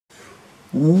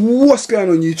What's going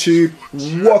on YouTube?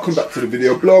 Welcome back to the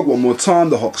video blog one more time,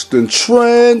 the Hoxton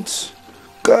trend.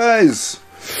 Guys,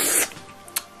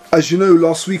 as you know,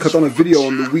 last week I done a video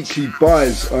on the weekly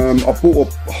buys. I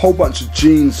bought a whole bunch of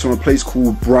jeans from a place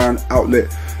called Brand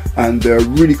Outlet, and they're a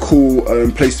really cool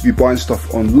place to be buying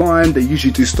stuff online. They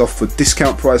usually do stuff for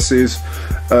discount prices.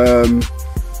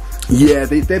 Yeah,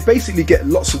 they basically get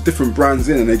lots of different brands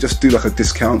in and they just do like a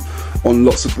discount on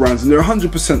lots of brands, and they're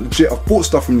 100% legit. I've bought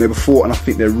stuff from there before and I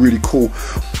think they're really cool.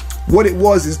 What it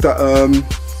was is that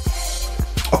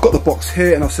I got the box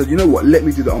here and I said, you know what, let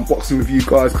me do the unboxing with you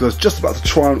guys, because I was just about to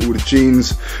try on all the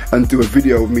jeans and do a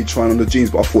video of me trying on the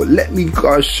jeans, but I thought let me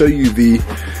guys show you the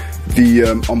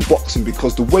unboxing,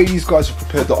 because the way these guys have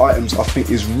prepared the items I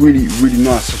think is really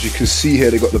nice. As you can see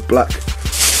here, they got the black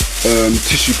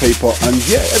tissue paper, and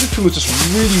yeah, everything was just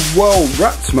really well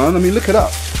wrapped, man. I mean, look at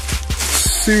that.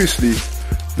 Seriously,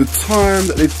 the time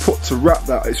that they've put to wrap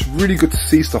that, it's really good to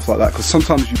see stuff like that, because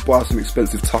sometimes you buy some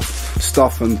expensive tough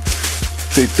stuff and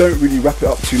they don't really wrap it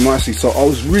up too nicely. So I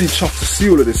was really chuffed to see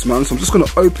all of this, man. So I'm just going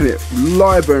to open it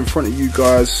live in front of you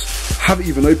guys. Haven't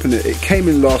even opened it. It came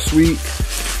in last week,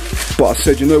 but I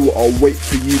said, you know what, I'll wait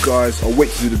for you guys. I'll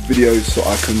wait to do the video so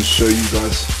I can show you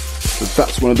guys. So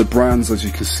that's one of the brands, as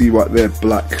you can see right there,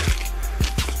 black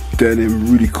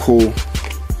denim, really cool.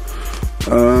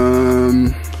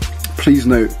 Please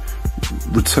note,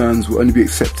 returns will only be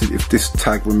accepted if this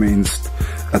tag remains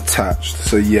attached.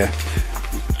 So yeah,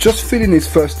 just feeling these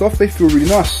first off, they feel really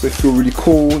nice, they feel really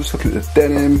cool. Just looking at the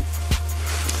denim,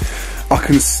 I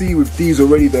can see with these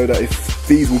already though that if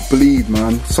these will bleed,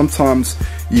 man. Sometimes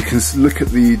you can look at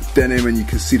the denim and you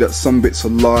can see that some bits are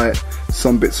light,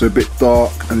 some bits are a bit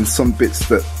dark, and some bits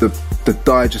that the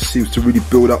dye just seems to really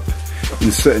build up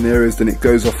in certain areas, then it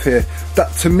goes off here.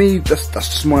 That, to me, that's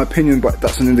just my opinion, but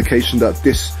that's an indication that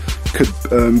this could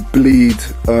bleed.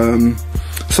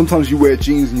 Sometimes you wear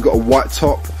jeans and you've got a white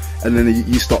top, and then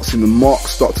you start seeing the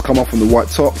marks start to come off on the white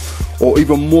top. Or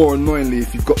even more annoyingly,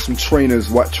 if you've got some trainers,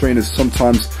 white trainers,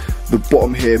 sometimes the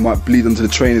bottom here might bleed onto the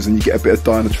trainers and you get a bit of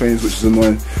dye on the trainers, which is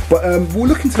annoying. But we'll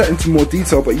look into that into more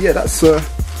detail. But yeah, that's the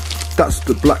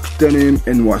black denim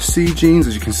NYC jeans,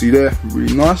 as you can see there,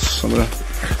 really nice. I'm gonna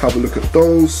have a look at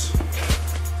those.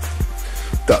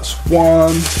 That's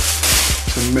one,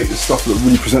 to make the stuff look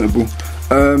really presentable.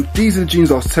 These are the jeans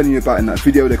I was telling you about in that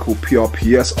video. They're called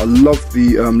PRPS. I love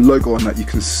the logo on that. You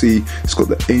can see it's got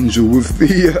the angel with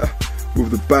the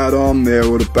bad arm there,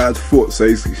 or the bad foot, so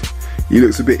he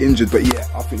looks a bit injured. But yeah,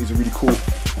 I think these are really cool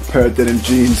pair of denim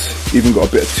jeans. Even got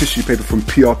a bit of tissue paper from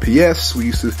PRPS. We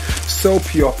used to sell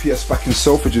PRPS back in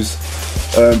Selfridges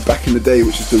back in the day,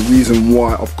 which is the reason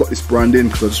why I've got this brand in,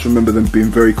 because I just remember them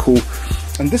being very cool.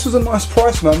 And this was a nice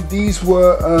price, man. These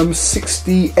were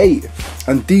 68,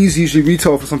 and these usually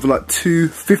retail for something like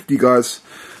 $2.50, guys.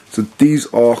 So these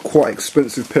are quite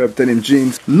expensive pair of denim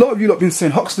jeans. A lot of you lot been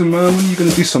saying, Hoxton, man, when are you going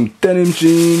to do some denim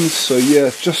jeans? So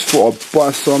yeah, just thought I'd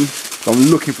buy some.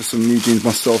 I'm looking for some new jeans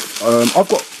myself. I've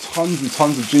got tons and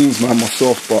tons of jeans, man,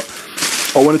 myself, but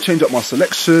I want to change up my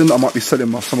selection. I might be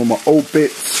selling some of my old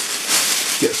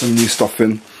bits, get some new stuff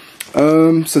in.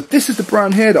 So this is the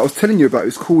brand here that I was telling you about.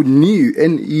 It's called Neuw,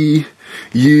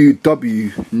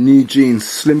 N-E-U-W, Neuw Jeans,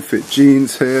 slim fit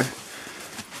jeans here.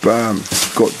 Bam,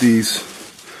 got these.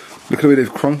 Look at the way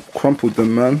they've crumpled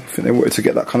them, man. I think they wanted to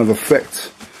get that kind of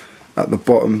effect at the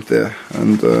bottom there,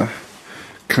 and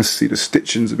can see the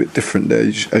stitching's a bit different there,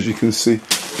 as you can see.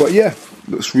 But yeah,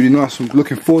 looks really nice. I'm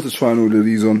looking forward to trying all of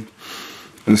these on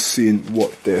and seeing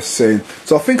what they're saying.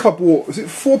 So I think I bought, is it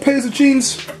 4 pairs of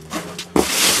jeans? 5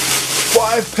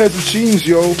 pairs of jeans,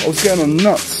 yo. I was getting on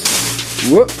nuts.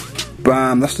 Whoop.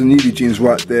 Bam, that's the Nudie Jeans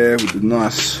right there with the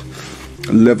nice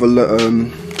leather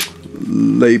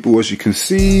label, as you can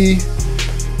see.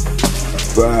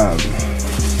 Bam.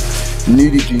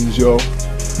 Nudie Jeans, yo.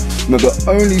 Now the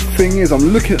only thing is,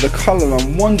 I'm looking at the colour and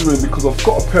I'm wondering, because I've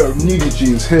got a pair of Nudie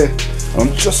Jeans here.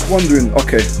 I'm just wondering,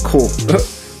 okay, cool.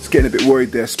 It's getting a bit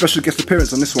worried there. Special guest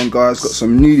appearance on this one, guys. Got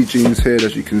some Nudie Jeans here,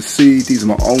 as you can see. These are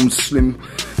my own slim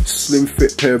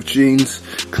fit pair of jeans.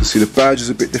 You can see the badge is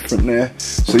a bit different there.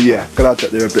 So yeah, glad that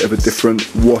they're a bit of a different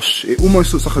wash. It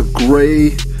almost looks like a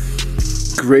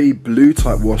grey blue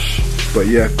type wash. But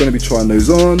yeah, gonna be trying those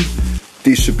on.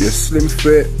 These should be a slim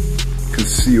fit. You can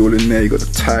see all in there. You got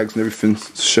the tags and everything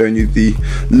showing you the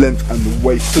length and the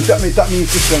weight. So that means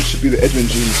this one should be the Edwin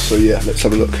jeans. So yeah, let's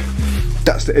have a look.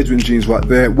 That's the Edwin jeans right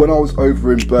there. When I was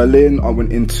over in Berlin, I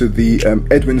went into the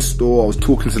Edwin store. I was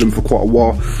talking to them for quite a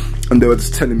while, and they were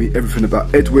just telling me everything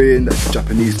about Edwin, that's a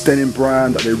Japanese denim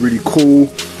brand, that they're really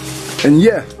cool. And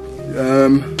yeah,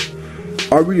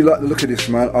 I really like the look of this,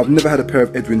 man. I've never had a pair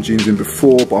of Edwin jeans in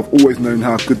before, but I've always known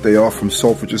how good they are from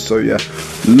Selfridges. So yeah,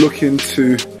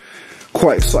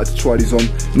 quite excited to try these on.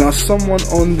 Now, someone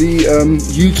on the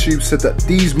YouTube said that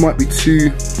these might be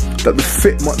that the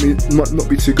fit might not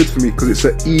be too good for me because it's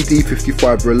an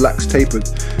ED55 relaxed tapered,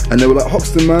 and they were like,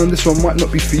 Hoxton, man, this one might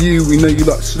not be for you. We know you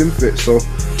like slim fit, so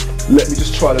let me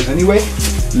just try those anyway.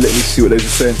 Let me see what they were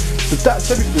saying. So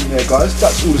that's everything there, guys.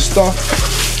 That's all the stuff.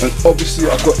 And obviously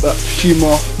I've got that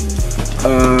Puma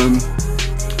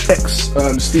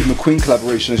Steve McQueen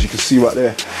collaboration, as you can see right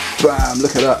there. Bam,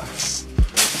 look at that.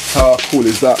 How cool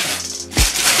is that?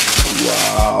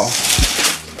 Wow.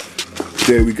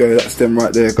 There we go, that's them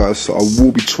right there, guys. So I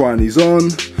will be trying these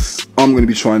on. I'm going to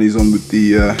be trying these on with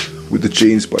the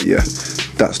jeans, but yeah,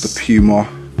 that's the Puma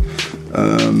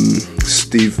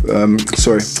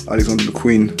Alexander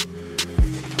McQueen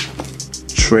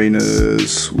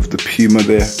trainers with the Puma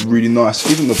there. Really nice.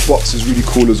 Even the box is really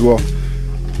cool as well.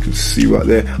 You can see right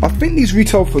there. I think these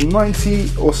retail for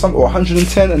 90 or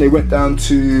 110, and they went down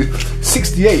to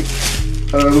 68.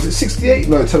 Was it 68?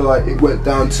 No, tell a lie, it went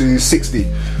down to 60,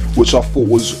 which I thought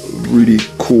was really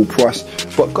cool price.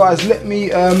 But guys, let me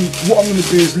what I'm going to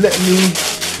do is let me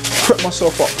prep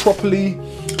myself up properly.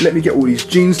 Let me get all these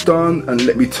jeans done, and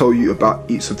let me tell you about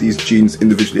each of these jeans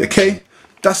individually, okay?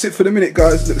 That's it for the minute,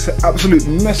 guys. Looks an absolute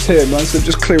mess here, man. So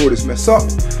just clear all this mess up.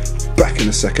 Back in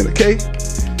a second, okay?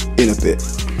 In a bit.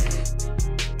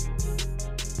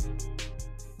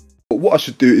 But what I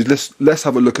should do is let's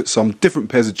have a look at some different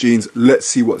pairs of jeans. Let's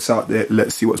see what's out there.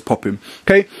 Let's see what's popping.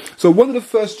 Okay. So one of the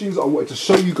first jeans that I wanted to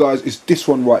show you guys is this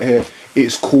one right here.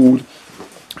 It's called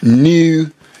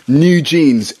Neuw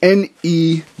Jeans,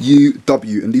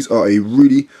 N-E-U-W, and these are a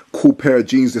really cool pair of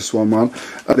jeans, this one, man.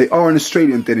 They are an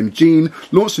Australian denim jean,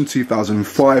 launched in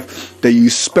 2005. They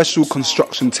use special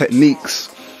construction techniques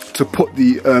to put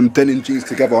the denim jeans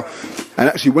together. And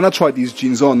actually, when I tried these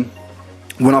jeans on,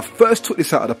 when I first took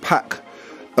this out of the pack,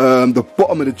 the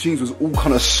bottom of the jeans was all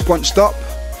kind of scrunched up,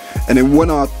 and then when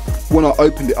I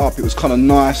opened it up, it was kind of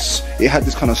nice. It had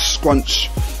this kind of scrunch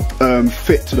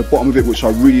fit to the bottom of it, which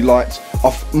I really liked.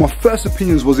 My first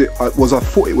opinions was I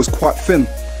thought it was quite thin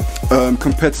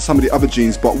compared to some of the other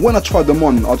jeans, but when I tried them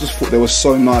on, I just thought they were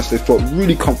so nice. They felt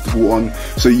really comfortable on.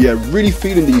 So yeah, really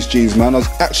feeling these jeans, man. I was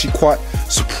actually quite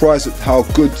surprised at how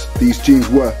good these jeans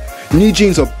were. Neuw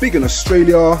jeans are big in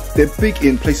Australia. They're big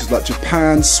in places like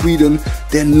Japan, Sweden.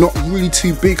 They're not really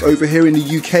too big over here in the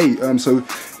UK. So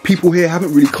people here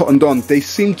haven't really cottoned on. They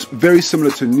seemed very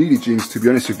similar to Nudie jeans, to be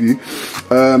honest with you.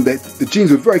 The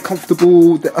jeans were very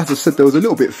comfortable. As I said, they was a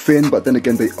little bit thin, but then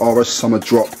again, they are a summer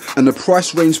drop. And the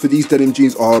price range for these denim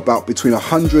jeans are about between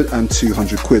 100 and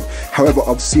 200 quid. However,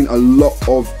 I've seen a lot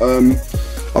of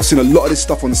this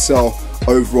stuff on sale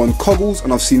over on Coggles,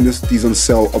 and I've seen these on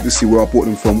sale obviously where I bought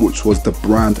them from, which was the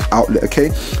brand outlet.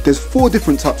 Okay, there's 4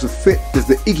 different types of fit. There's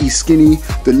the Iggy Skinny,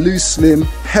 the Loose Slim,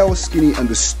 Hell Skinny, and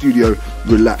the Studio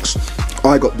Relax.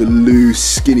 I got the Loose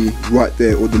Skinny right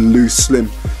there, or the Loose Slim.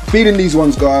 Feeling these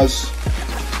ones, guys.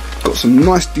 Got some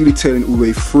nice detailing all the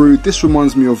way through. This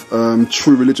reminds me of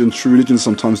True Religion. True Religion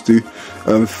sometimes do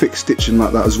thick stitching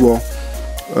like that as well.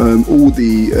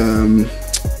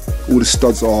 All the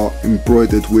studs are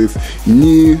embroidered with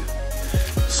Neuw.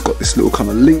 It's got this little kind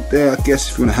of link there. I guess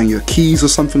if you want to hang your keys or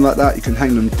something like that, you can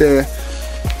hang them there.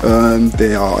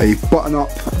 They are a button-up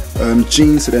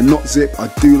jeans, so they're not zip.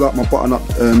 I do like my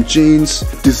button-up jeans.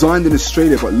 Designed in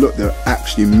Australia, but look, they're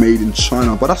actually made in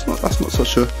China. But that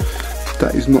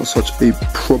is not such a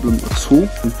problem at all.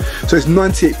 So it's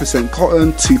 98%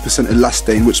 cotton, 2%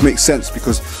 elastane, which makes sense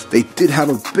because they did have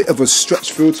a bit of a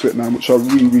stretch feel to it, man, which I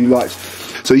really, really liked.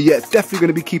 So yeah, definitely going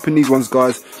to be keeping these ones,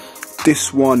 guys.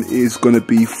 This one is going to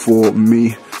be for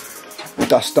me.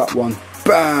 That's that one.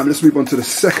 Bam! Let's move on to the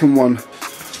second one.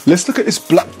 Let's look at this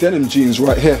black denim jeans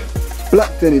right here.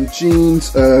 Black denim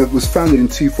jeans was founded in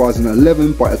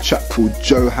 2011 by a chap called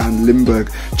Johan Lindberg.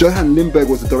 Johan Lindberg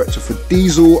was the director for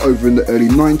Diesel over in the early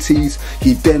 90s.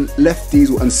 He then left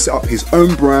Diesel and set up his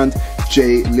own brand,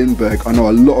 J. Lindberg. I know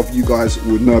a lot of you guys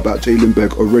would know about J.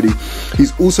 Lindberg already.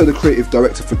 He's also the creative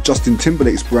director for Justin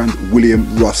Timberlake's brand,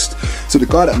 William Rust. So the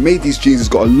guy that made these jeans has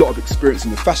got a lot of experience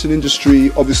in the fashion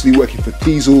industry, obviously working for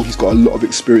Diesel. He's got a lot of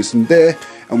experience in there.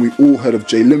 And we've all heard of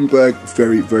J. Lindberg,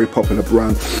 very, very popular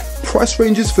brand. Price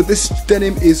ranges for this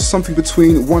denim is something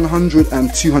between 100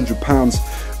 and 200 pounds.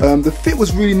 The fit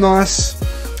was really nice.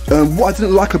 What I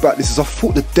didn't like about this is I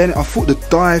thought the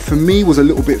dye for me was a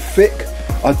little bit thick.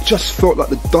 I just felt like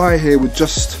the dye here would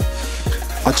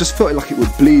I just felt like it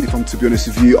would bleed, if I'm to be honest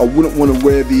with you. I wouldn't want to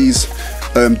wear these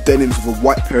denims with a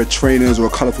white pair of trainers or a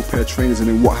colourful pair of trainers, and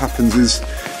then what happens is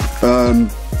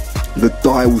the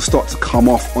dye will start to come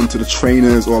off onto the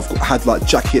trainers, or I've had like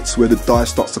jackets where the dye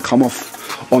starts to come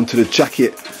off onto the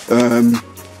jacket.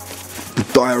 The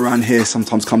dye around here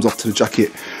sometimes comes off to the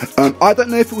jacket. I don't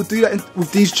know if it would do that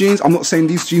with these jeans. I'm not saying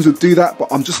these jeans would do that, but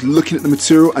I'm just looking at the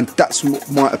material, and that's what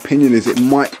my opinion is. It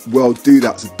might well do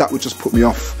that, so that would just put me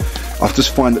off. I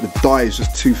just find that the dye is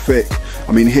just too thick.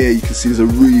 I mean, here you can see there's a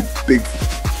really big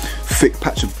thick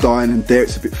patch of dye, and there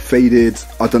it's a bit faded.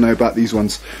 I don't know about these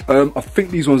ones. I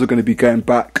think these ones are going to be going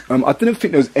back. I didn't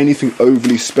think there was anything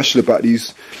overly special about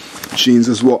these jeans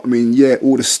as well. I mean, yeah,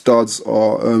 all the studs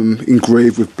are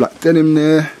engraved with black denim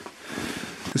there.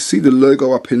 You can see the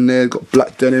logo up in there, got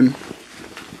black denim.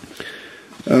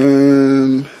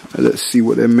 Let's see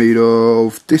what they're made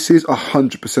of. This is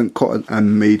 100% cotton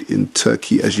and made in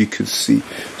Turkey, as you can see.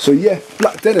 So yeah,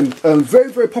 black denim.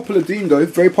 Very, very popular jean though.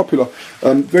 Very popular.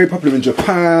 Very popular in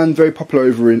Japan. Very popular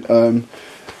over in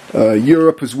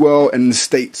Europe as well, and in the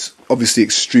States. Obviously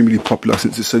extremely popular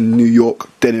since it's a New York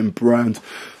denim brand.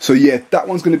 So yeah, that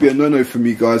one's going to be a no-no for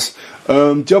me, guys.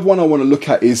 The other one I want to look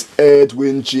at is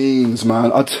Edwin jeans,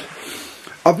 man.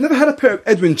 I've never had a pair of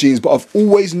Edwin jeans, but I've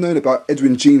always known about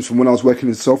Edwin jeans from when I was working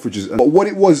in Selfridges. But what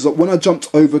it was is that when I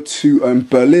jumped over to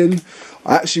Berlin,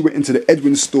 I actually went into the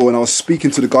Edwin store, and I was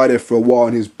speaking to the guy there for a while,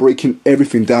 and he was breaking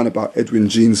everything down about Edwin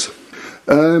jeans.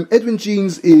 Edwin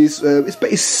jeans is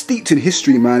it's steeped in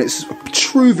history, man. It's a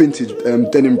true vintage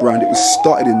denim brand. It was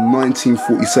started in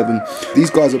 1947.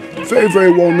 These guys are very,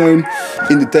 very well known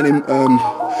in the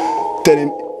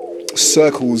denim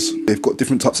circles. They've got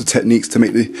different types of techniques to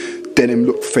make the denim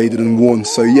look faded and worn.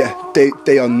 So yeah,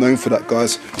 they are known for that,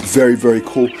 guys. Very, very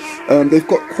cool. They've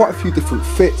got quite a few different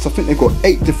fits. I think they've got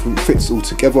 8 different fits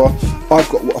altogether. I've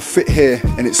got a fit here,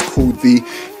 and it's called the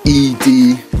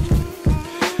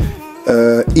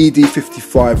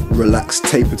ED55 relaxed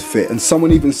tapered fit, and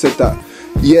someone even said that,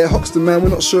 yeah, Hoxton, man, we're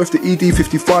not sure if the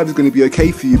ED55 is going to be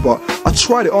okay for you, but I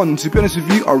tried it on, and to be honest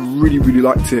with you, I really, really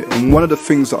liked it. And one of the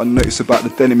things that I noticed about the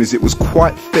denim is it was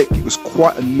quite thick. It was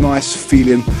quite a nice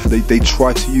feeling. They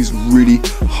try to use really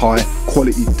high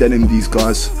quality denim, these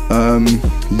guys.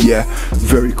 Yeah,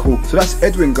 very cool. So that's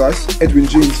Edwin, guys, Edwin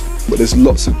jeans. But there's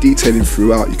lots of detailing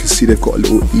throughout. You can see they've got a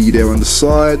little E there on the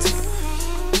side.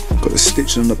 Got the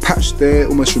stitching on the patch there,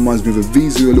 almost reminds me of a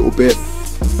Vizu a little bit.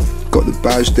 Got the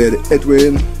badge there, the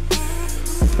Edwin.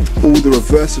 All the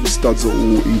reverse of the studs are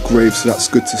all engraved, so that's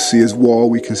good to see as well.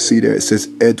 We can see there it says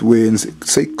Edwin. Does it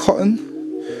say cotton?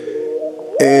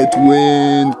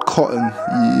 Edwin Cotton,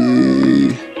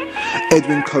 yeah.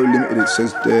 Edwin Co Limited it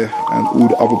says there, and all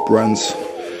the other brands.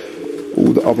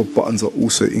 All the other buttons are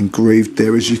also engraved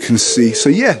there, as you can see. So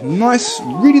yeah, nice,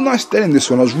 really nice denim, this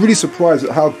one. I was really surprised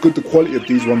at how good the quality of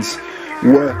these ones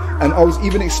were, and I was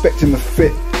even expecting the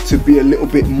fit to be a little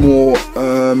bit more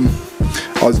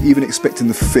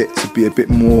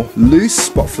loose,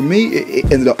 but for me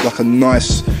it ended up like a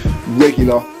nice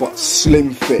regular but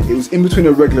slim fit. It was in between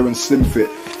a regular and slim fit,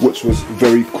 which was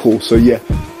very cool. So yeah,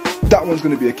 that one's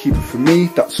going to be a keeper for me.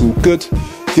 That's all good.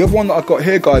 The other one that I got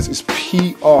here, guys, is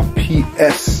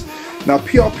PRPS. Now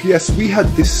PRPS, we had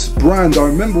this brand. I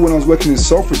remember when I was working in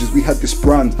Selfridges, we had this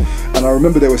brand, and I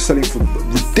remember they were selling for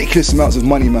ridiculous amounts of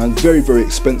money, man. Very, very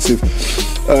expensive.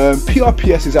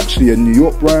 PRPS is actually a New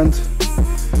York brand.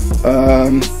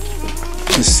 You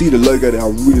can see the logo there. I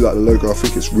really like the logo. I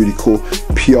think it's really cool.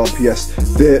 PRPS.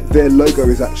 Their logo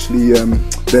is actually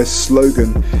their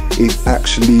slogan is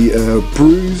actually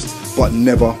bruised but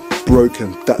never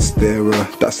broken. That's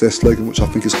their slogan, which I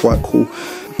think is quite cool.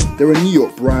 They're a New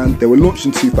York brand. They were launched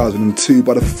in 2002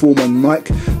 by the former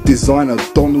Nike designer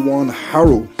Don Juan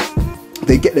Harrell.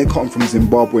 They get their cotton from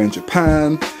Zimbabwe and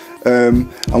Japan. And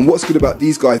what's good about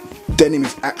these guys, denim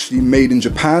is actually made in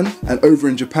Japan, and over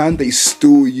in Japan they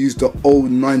still use the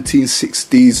old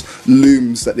 1960s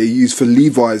looms that they use for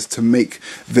Levi's to make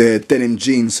their denim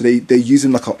jeans. So they're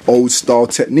using like an old style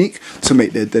technique to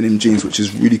make their denim jeans, which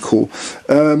is really cool.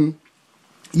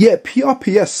 Yeah,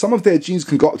 PRPS, some of their jeans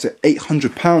can go up to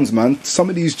 £800, man. Some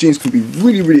of these jeans can be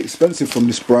really, really expensive from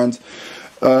this brand.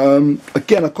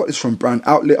 Again, I got this from Brand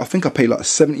Outlet. I think I paid like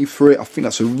 $70 for it. I think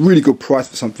that's a really good price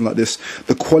for something like this.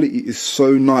 The quality is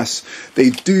so nice. They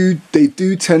do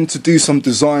tend to do some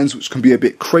designs which can be a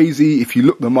bit crazy. If you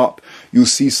look them up, you'll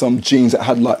see some jeans that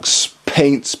had like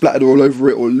paint splattered all over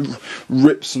it, or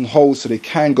rips and holes, so they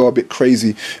can go a bit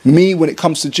crazy. Me, when it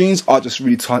comes to jeans, I just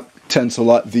really tend to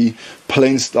like the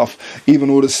plain stuff. Even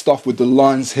all the stuff with the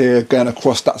lines here going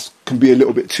across, that can be a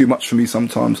little bit too much for me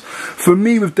sometimes. For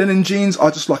me with denim jeans,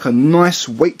 I just like a nice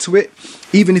weight to it.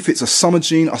 Even if it's a summer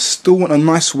jean, I still want a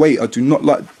nice weight. I do not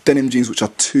like denim jeans which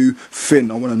are too thin.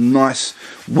 I want a nice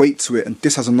weight to it, and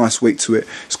this has a nice weight to it.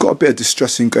 It's got a bit of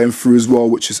distressing going through as well,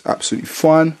 which is absolutely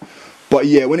fine. But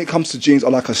yeah, when it comes to jeans, I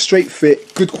like a straight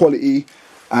fit, good quality,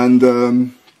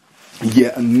 and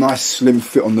yeah, a nice slim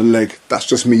fit on the leg. That's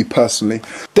just me personally.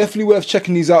 Definitely worth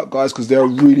checking these out, guys, because they're a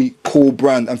really cool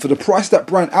brand. And for the price that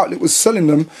Brand Outlet was selling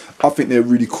them, I think they're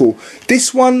really cool.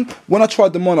 This one, when I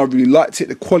tried them on, I really liked it.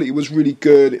 The quality was really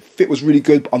good. It fit was really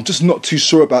good. But I'm just not too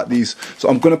sure about these. So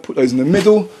I'm going to put those in the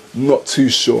middle. Not too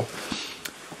sure.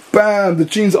 Bam! The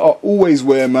jeans that I always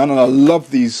wear, man. And I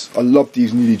love these. I love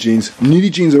these Nudie Jeans.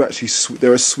 Nudie Jeans are actually,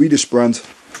 they're a Swedish brand.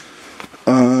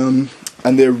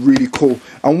 And they're really cool.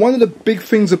 And one of the big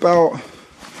things about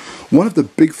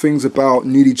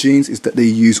Nudie Jeans is that they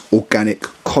use organic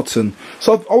cotton.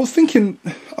 So I was thinking,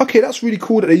 okay, that's really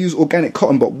cool that they use organic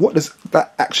cotton, but what does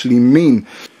that actually mean?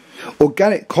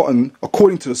 Organic cotton,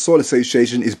 according to the Soil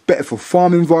Association, is better for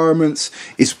farm environments.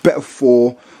 It's better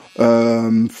for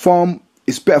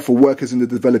It's better for workers in the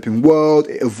developing world.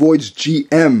 It avoids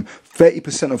GM.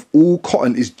 30% of all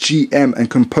cotton is GM and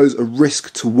can pose a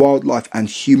risk to wildlife and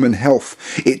human health.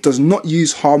 It does not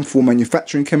use harmful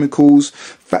manufacturing chemicals.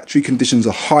 Factory conditions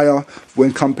are higher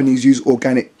when companies use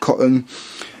organic cotton.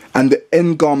 And the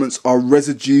end garments are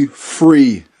residue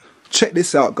free. Check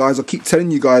this out, guys. I keep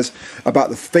telling you guys about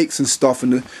the fakes and stuff,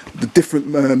 and the different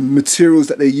materials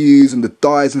that they use and the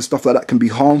dyes and stuff like that can be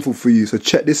harmful for you. So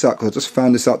check this out, because I just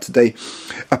found this out today.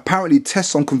 Apparently,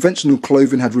 tests on conventional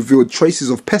clothing had revealed traces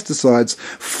of pesticides,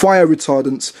 fire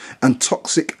retardants, and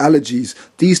toxic allergies.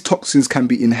 These toxins can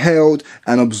be inhaled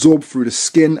and absorbed through the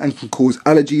skin and can cause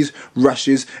allergies,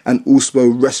 rashes, and also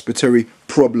respiratory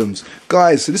problems.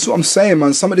 Guys, so this is what I'm saying,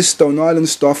 man. Some of this Stone Island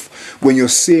stuff, when you're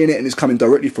seeing it and it's coming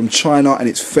directly from China and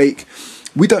it's fake,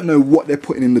 we don't know what they're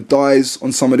putting in the dyes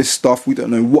on some of this stuff. We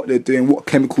don't know what they're doing, what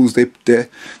chemicals they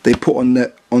put on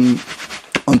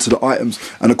onto the items.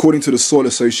 And according to the Soil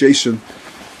Association,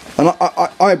 and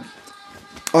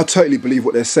I totally believe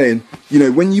what they're saying. You know,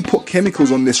 when you put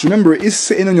chemicals on this, remember, it is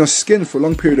sitting on your skin for a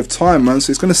long period of time, man. So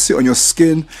it's going to sit on your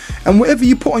skin. And whatever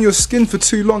you put on your skin for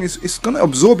too long, it's going to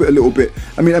absorb it a little bit.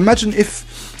 I mean, imagine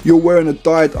if you're wearing a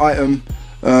dyed item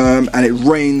and it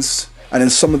rains and then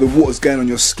some of the water's going on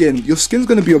your skin's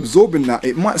going to be absorbing that.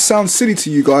 It might sound silly to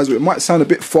you guys, or it might sound a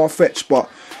bit far-fetched, but,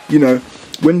 you know,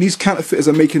 when these counterfeiters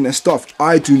are making their stuff,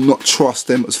 I do not trust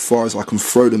them as far as I can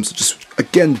throw them. So just,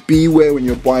 again, beware when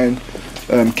you're buying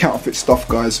counterfeit stuff,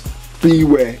 guys.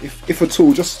 Beware, if at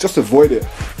all, just avoid it,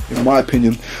 in my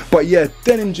opinion. But yeah,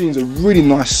 denim jeans are really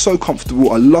nice, so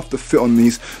comfortable. I love the fit on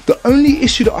these. The only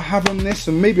issue that I have on this,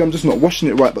 and maybe I'm just not washing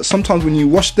it right, but sometimes when you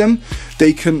wash them,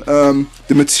 they can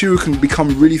the material can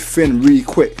become really thin really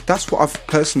quick. That's what I've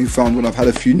personally found when I've had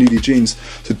a few Nudie jeans.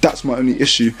 So that's my only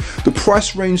issue. The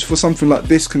price range for something like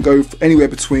this can go anywhere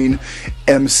between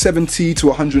 70 to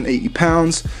 180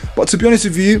 pounds. But to be honest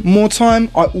with you, more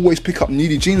time, I always pick up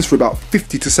Nudie jeans for about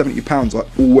 50 to 70 pounds. I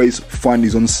always find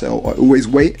these on sale. I always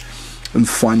wait and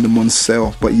find them on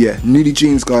sale. But yeah, Nudie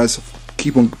jeans, guys,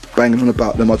 keep on banging on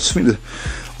about them. I just think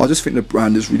the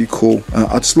brand is really cool.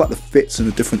 I just like the fits and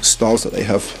the different styles that they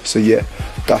have. So yeah,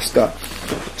 that's that.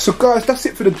 So guys, that's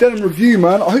it for the denim review,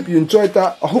 man. I hope you enjoyed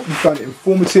that. I hope you found it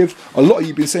informative. A lot of you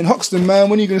have been saying, Hoxton, man,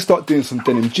 when are you going to start doing some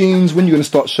denim jeans? When are you going to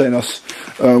start showing us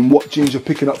what jeans you're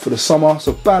picking up for the summer?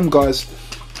 So bam, guys,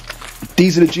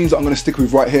 these are the jeans that I'm going to stick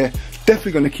with right here.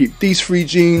 Definitely going to keep these 3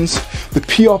 jeans. The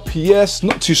PRPS,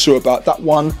 not too sure about that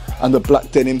one. And the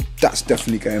black denim, that's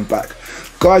definitely going back.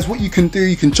 Guys, what you can do,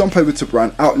 you can jump over to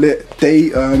Brand Outlet.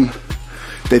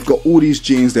 They've got all these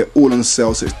jeans, they're all on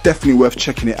sale, so it's definitely worth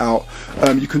checking it out.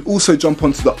 You can also jump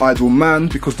onto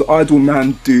TheIdleMan, because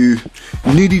TheIdleMan do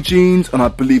Nudie jeans, and I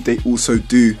believe they also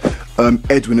do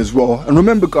Edwin as well. And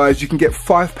remember, guys, you can get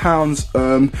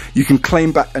 £5, you can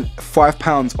claim back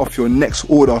 £5 off your next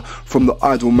order from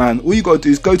TheIdleMan. All you gotta do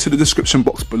is go to the description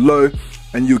box below,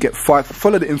 and you'll get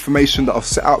follow the information that I've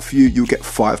set out for you. You'll get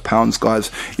 £5,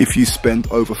 guys. If you spend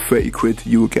over 30 quid,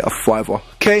 you will get a £5.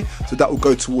 Okay, so that will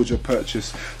go towards your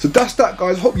purchase. So that's that,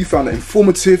 guys. Hope you found it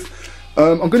informative.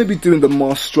 I'm going to be doing the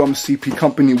STRUM CP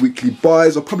Company weekly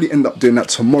buys. I'll probably end up doing that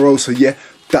tomorrow. So yeah,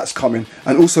 that's coming.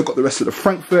 And also got the rest of the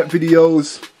Frankfurt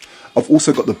videos. I've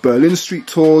also got the Berlin street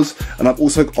tours, and I've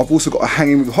also got a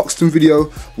hanging with the Hoxton video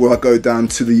where I go down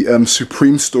to the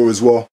Supreme store as well.